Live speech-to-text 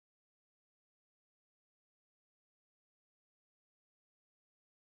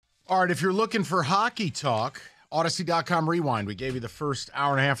All right, if you're looking for hockey talk, Odyssey.com Rewind. We gave you the first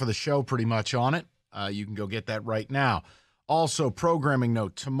hour and a half of the show pretty much on it. You can go get that right now. Also, programming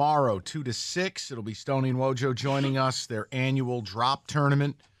note, tomorrow, 2 to 6, it'll be Stoney and Wojo joining us, their annual drop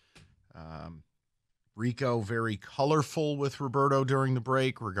tournament. Rico, very colorful with Roberto during the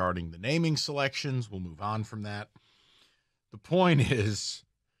break regarding the naming selections. We'll move on from that. The point is,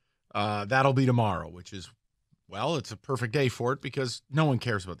 that'll be tomorrow, which is, well, it's a perfect day for it because no one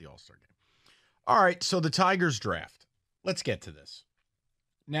cares about the All-Star game. All right, so the Tigers draft. Let's get to this.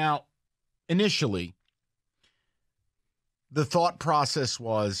 Now, initially, the thought process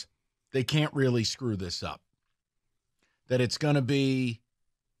was they can't really screw this up. That it's going to be,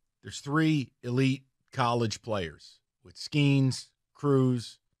 there's 3 elite college players with Skeens,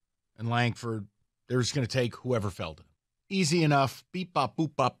 Cruz, and Langford. They're just going to take whoever fell to them. Easy enough. Beep, bop,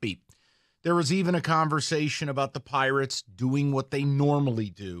 boop, bop, beep. There was even a conversation about the Pirates doing what they normally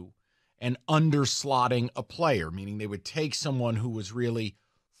do and underslotting a player, meaning they would take someone who was really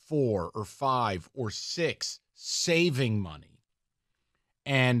 4 or 5 or 6 saving money,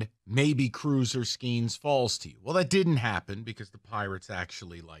 and maybe Cruz or Skeens falls to you. Well, that didn't happen because the Pirates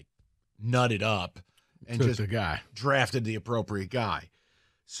actually nutted up and took just the guy. Drafted the appropriate guy.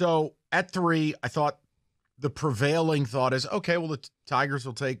 So at 3, I thought the prevailing thought is, okay, well, the Tigers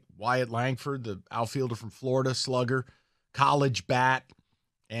will take Wyatt Langford, the outfielder from Florida, slugger, college bat,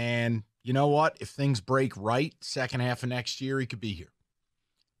 and you know what? If things break right, second half of next year, he could be here.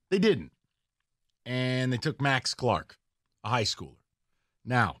 They didn't. And they took Max Clark, a high schooler.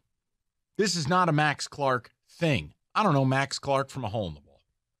 Now, this is not a Max Clark thing. I don't know Max Clark from a hole in the wall.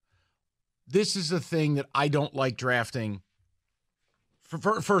 This is a thing that I don't like drafting.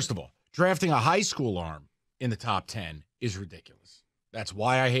 First of all, drafting a high school arm in the top 10 is ridiculous. That's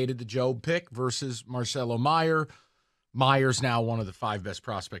why I hated the Job pick versus Marcelo Meyer. Meyer's now one of the 5 best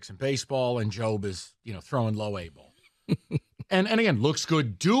prospects in baseball, and Job is, throwing low A ball. and again, looks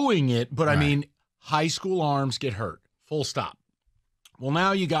good doing it, but right. I mean, high school arms get hurt. Full stop. Well,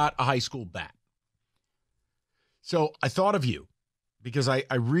 now you got a high school bat. So I thought of you because I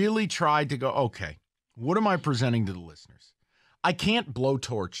really tried to go, okay, what am I presenting to the listeners? I can't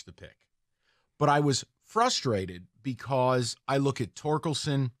blowtorch the pick, but I was frustrated because I look at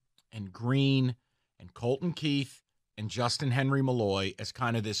Torkelson and Green and Colton Keith and Justin Henry Malloy as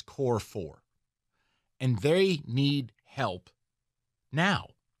kind of this core 4. And they need help now,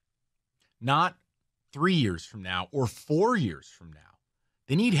 not 3 years from now or 4 years from now.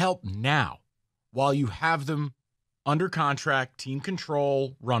 They need help now while you have them under contract, team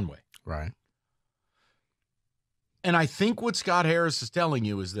control, runway. Right. And I think what Scott Harris is telling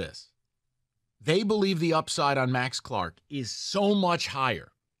you is this. They believe the upside on Max Clark is so much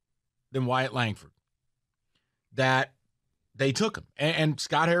higher than Wyatt Langford that they took him. And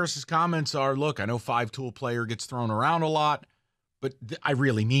Scott Harris's comments are, look, I know 5-tool player gets thrown around a lot, but I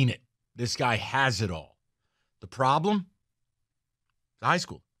really mean it. This guy has it all. The problem? The high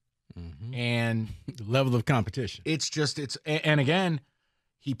school. Mm-hmm. And the level of competition. And again,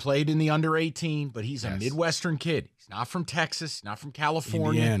 he played in the under 18, but he's a Midwestern kid. He's not from Texas, not from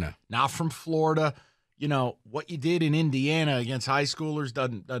California, Indiana. Not from Florida. What you did in Indiana against high schoolers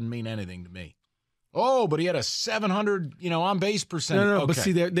doesn't mean anything to me. Oh, but he had a 700, on base percentage. No, okay. But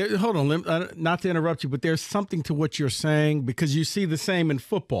see, there, hold on, not to interrupt you, but there's something to what you're saying because you see the same in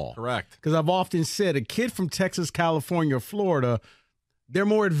football. Correct. Because I've often said a kid from Texas, California, Florida, they're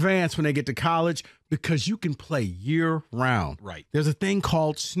more advanced when they get to college because you can play year-round. Right. There's a thing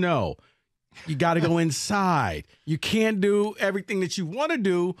called snow. You got to go inside. You can't do everything that you want to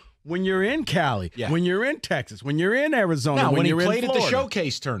do when you're in Cali, when you're in Texas, when you're in Arizona, now, when you're in Florida. When he played at the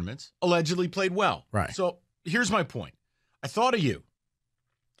showcase tournaments, allegedly played well. Right. So here's my point. I thought of you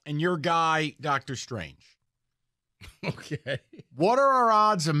and your guy, Dr. Strange. Okay. What are our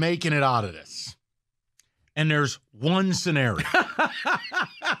odds of making it out of this? And there's one scenario.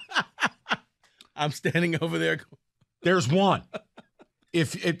 I'm standing over there. There's one.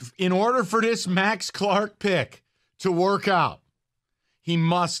 If in order for this Max Clark pick to work out, he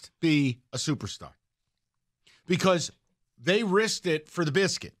must be a superstar. Because they risked it for the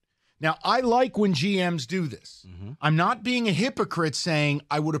biscuit. Now, I like when GMs do this. Mm-hmm. I'm not being a hypocrite saying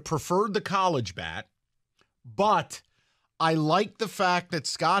I would have preferred the college bat, but I like the fact that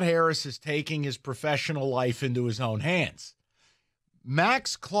Scott Harris is taking his professional life into his own hands.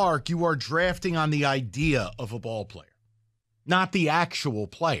 Max Clark, you are drafting on the idea of a ball player, not the actual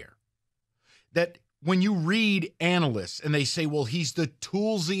player. That when you read analysts and they say, well, he's the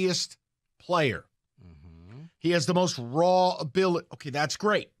toolsiest player. Mm-hmm. He has the most raw ability. Okay, that's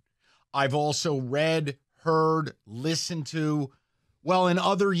great. I've also read, heard, listened to Well, in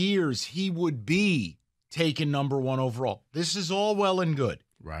other years, he would be taken number 1 overall. This is all well and good.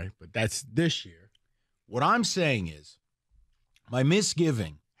 Right, but that's this year. What I'm saying is my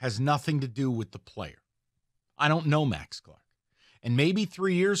misgiving has nothing to do with the player. I don't know Max Clark. And maybe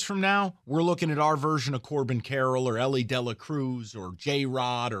 3 years from now, we're looking at our version of Corbin Carroll or Ellie Dela Cruz or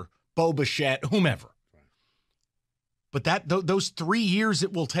J-Rod or Bo Bichette, whomever. But those 3 years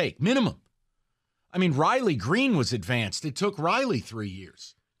it will take, minimum. I mean, Riley Green was advanced. It took Riley 3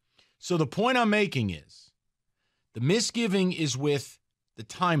 years. So the point I'm making is the misgiving is with the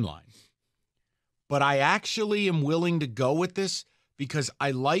timeline. But I actually am willing to go with this because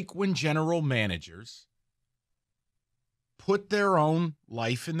I like when general managers put their own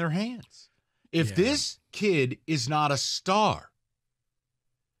life in their hands. If this kid is not a star,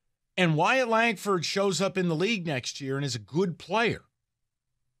 and Wyatt Langford shows up in the league next year and is a good player,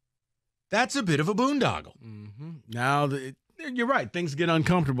 that's a bit of a boondoggle. Mm-hmm. Now, you're right. Things get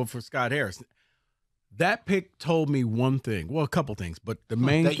uncomfortable for Scott Harris. That pick told me one thing. Well, a couple things, but the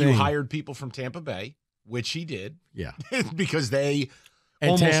main thing. That you hired people from Tampa Bay, which he did. Yeah. Because they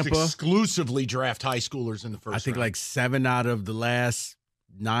and almost Tampa, exclusively draft high schoolers in the first round. I think like 7 out of the last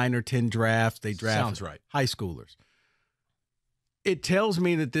 9 or 10 drafts, they drafted Sounds right. high schoolers. It tells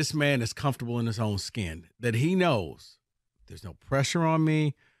me that this man is comfortable in his own skin, that he knows there's no pressure on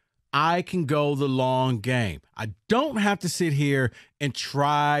me. I can go the long game. I don't have to sit here and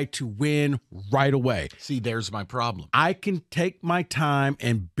try to win right away. See, there's my problem. I can take my time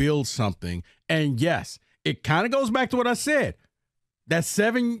and build something. And yes, it kind of goes back to what I said. That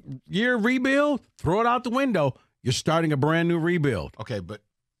 7-year rebuild, throw it out the window. You're starting a brand new rebuild. Okay,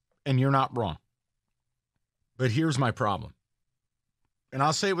 and you're not wrong. But here's my problem. And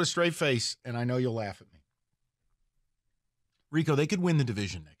I'll say it with a straight face, and I know you'll laugh at me. Rico, they could win the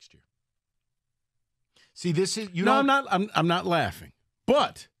division next year. See, this is I'm not laughing.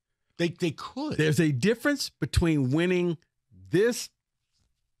 But they could. There's a difference between winning this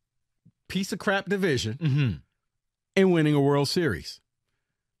piece of crap division and winning a World Series.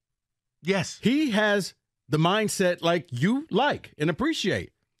 Yes. He has the mindset like you like and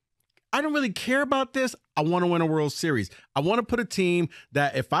appreciate. I don't really care about this. I want to win a World Series. I want to put a team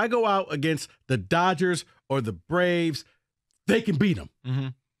that if I go out against the Dodgers or the Braves, they can beat them. Mm-hmm.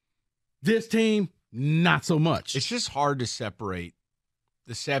 This team, not so much. It's just hard to separate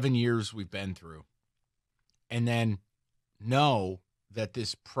the 7 years we've been through and then know that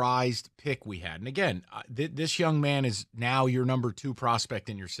this prized pick we had. And again, this young man is now your number 2 prospect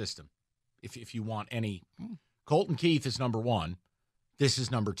in your system. If you want any, Colton Keith is number 1. This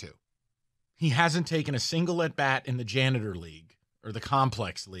is number 2. He hasn't taken a single at-bat in the janitor league or the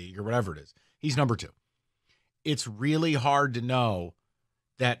complex league or whatever it is. He's number 2. It's really hard to know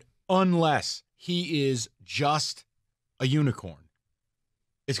that unless he is just a unicorn,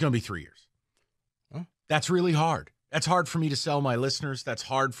 it's going to be 3 years. Huh? That's really hard. That's hard for me to sell my listeners. That's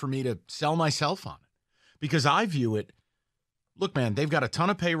hard for me to sell myself on it because I view it, look, man, they've got a ton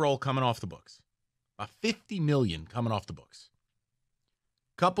of payroll coming off the books, about $50 million coming off the books.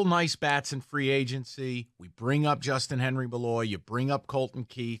 Couple nice bats in free agency. We bring up Justin Henry Malloy. You bring up Colton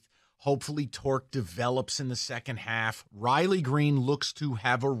Keith. Hopefully Torque develops in the second half. Riley Green looks to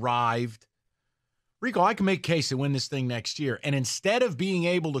have arrived. Rico, I can make a case to win this thing next year. And instead of being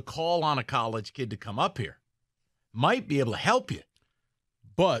able to call on a college kid to come up here, might be able to help you.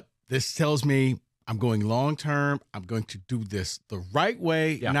 But this tells me I'm going long term. I'm going to do this the right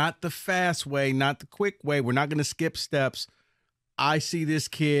way, not the fast way, not the quick way. We're not going to skip steps. I see this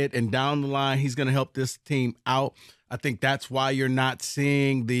kid, and down the line, he's going to help this team out. I think that's why you're not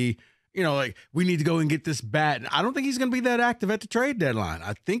seeing the, like, we need to go and get this bat. I don't think he's going to be that active at the trade deadline.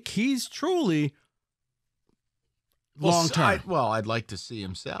 I think he's truly long term. I'd like to see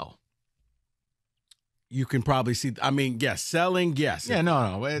him sell. You can probably see, yes, selling, yes. Yeah,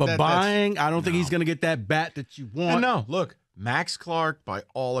 no. But buying, I don't think he's going to get that bat that you want. And no, look, Max Clark, by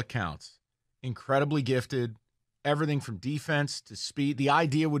all accounts, incredibly gifted. Everything from defense to speed. The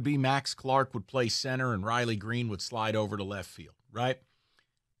idea would be Max Clark would play center and Riley Green would slide over to left field, right?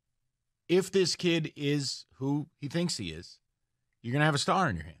 If this kid is who he thinks he is, you're going to have a star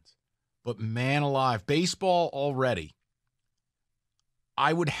in your hands. But man alive, baseball already,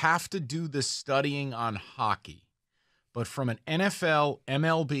 I would have to do the studying on hockey. But from an NFL,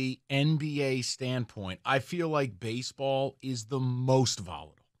 MLB, NBA standpoint, I feel like baseball is the most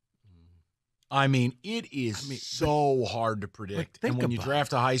volatile. It is so hard to predict. And when you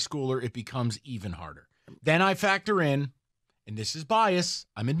draft a high schooler, it becomes even harder. Then I factor in, and this is bias,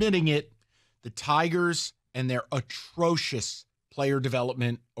 I'm admitting it, the Tigers and their atrocious player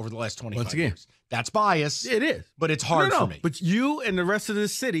development over the last 25 Once again, years. That's bias. It is. But it's hard for me. But you and the rest of the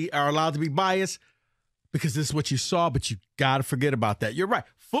city are allowed to be biased because this is what you saw, but you got to forget about that. You're right.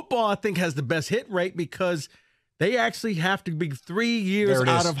 Football, I think, has the best hit rate because they actually have to be 3 years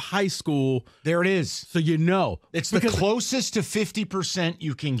out of high school. There it is. So you know. It's the closest to 50%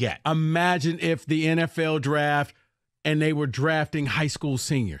 you can get. Imagine if the NFL draft and they were drafting high school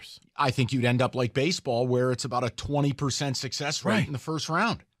seniors. I think you'd end up like baseball where it's about a 20% success rate in the first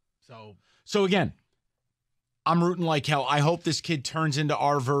round. So again, I'm rooting like hell. I hope this kid turns into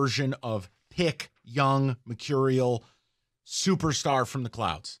our version of pick, young, mercurial, superstar from the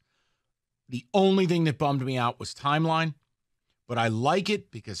clouds. The only thing that bummed me out was timeline, but I like it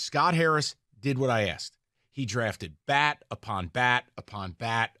because Scott Harris did what I asked. He drafted bat upon bat upon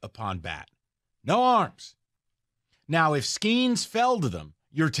bat upon bat. No arms. Now, if Skeens fell to them,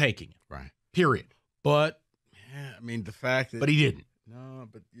 you're taking it. Right. Period. But, I mean, the fact that... But he didn't. No,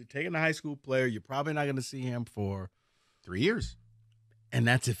 but you're taking a high school player. You're probably not going to see him for 3 years. And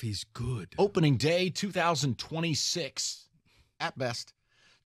that's if he's good. Opening day 2026 at best.